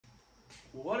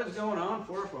What is going on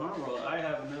for F100 World? I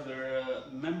have another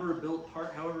member-built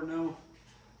part. However, no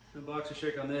boxer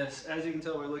shake on this. As you can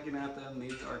tell, we're looking at them.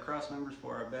 These are cross members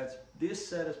for our beds. This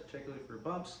set is particularly for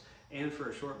bumps and for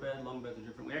a short bed. Long beds are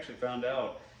different. We actually found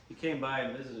out, he came by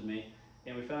and visited me,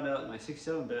 and we found out my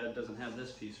 67 bed doesn't have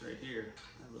this piece right here,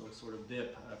 a little sort of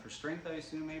dip for strength, I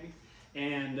assume, maybe.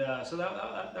 And so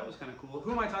that was kind of cool.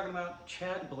 Who am I talking about?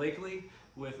 Chad Blakely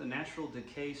with a Natural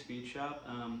Decay Speed Shop.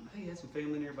 I think he had some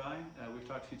family nearby. We've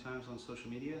talked a few times on social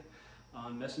media,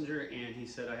 on Messenger, and he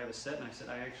said, I have a set, and I said,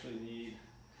 I actually need,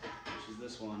 which is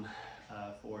this one,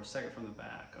 for second from the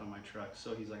back on my truck.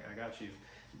 So he's like, I got you.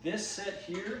 This set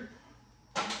here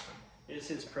is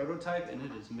his prototype, and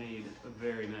it is made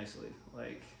very nicely.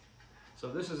 So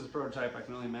this is his prototype. I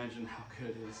can only imagine how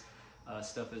good his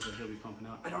stuff is that he'll be pumping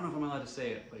out. I don't know if I'm allowed to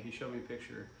say it, but he showed me a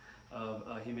picture of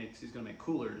he's gonna make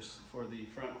coolers for the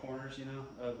front corners, you know,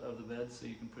 of the bed, so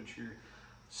you can put your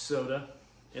soda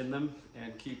in them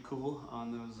and keep cool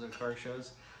on those car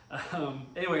shows.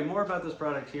 Anyway, more about this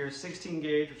product here. 16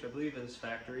 gauge, which I believe is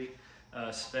factory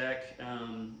spec.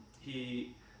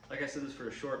 Like I said, this is for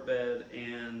a short bed,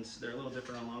 and they're a little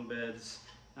different on long beds.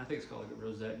 I think it's called like a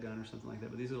rosette gun or something like that,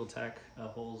 but these little tack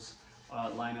holes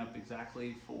line up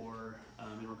exactly for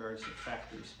in regards to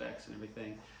factory specs and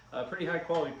everything. Pretty high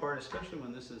quality part, especially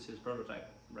when this is his prototype,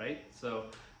 right? So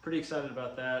pretty excited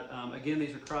about that. Again,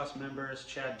 these are cross members.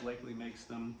 Chad Blakely makes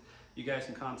them. You guys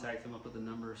can contact them. I'll put the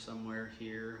number somewhere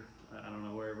here. I don't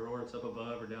know, wherever, or it's up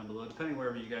above or down below, depending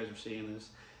wherever you guys are seeing this.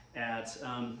 At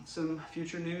some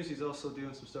future news, he's also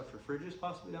doing some stuff for fridges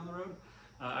possibly down the road.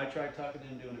 I tried talking to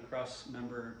him doing a cross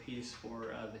member piece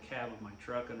for the cab of my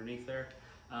truck underneath there.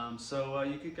 So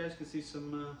you guys can see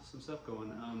some stuff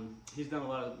going. He's done a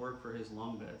lot of work for his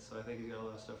long beds, so I think he's got a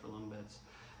lot of stuff for long beds.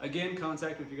 Again,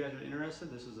 contact him if you guys are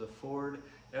interested. This is a Ford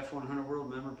F100 World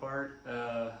member part.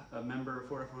 A member of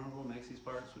Ford F100 World makes these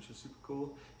parts, which is super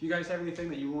cool. If you guys have anything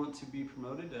that you want to be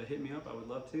promoted, hit me up. I would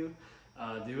love to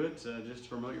do it just to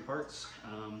promote your parts.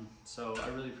 So I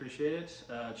really appreciate it.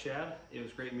 Chad, it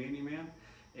was great meeting you, man.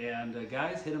 And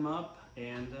guys, hit him up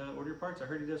and order your parts. I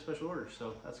heard he does special orders,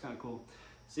 so that's kind of cool.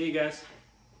 See you guys.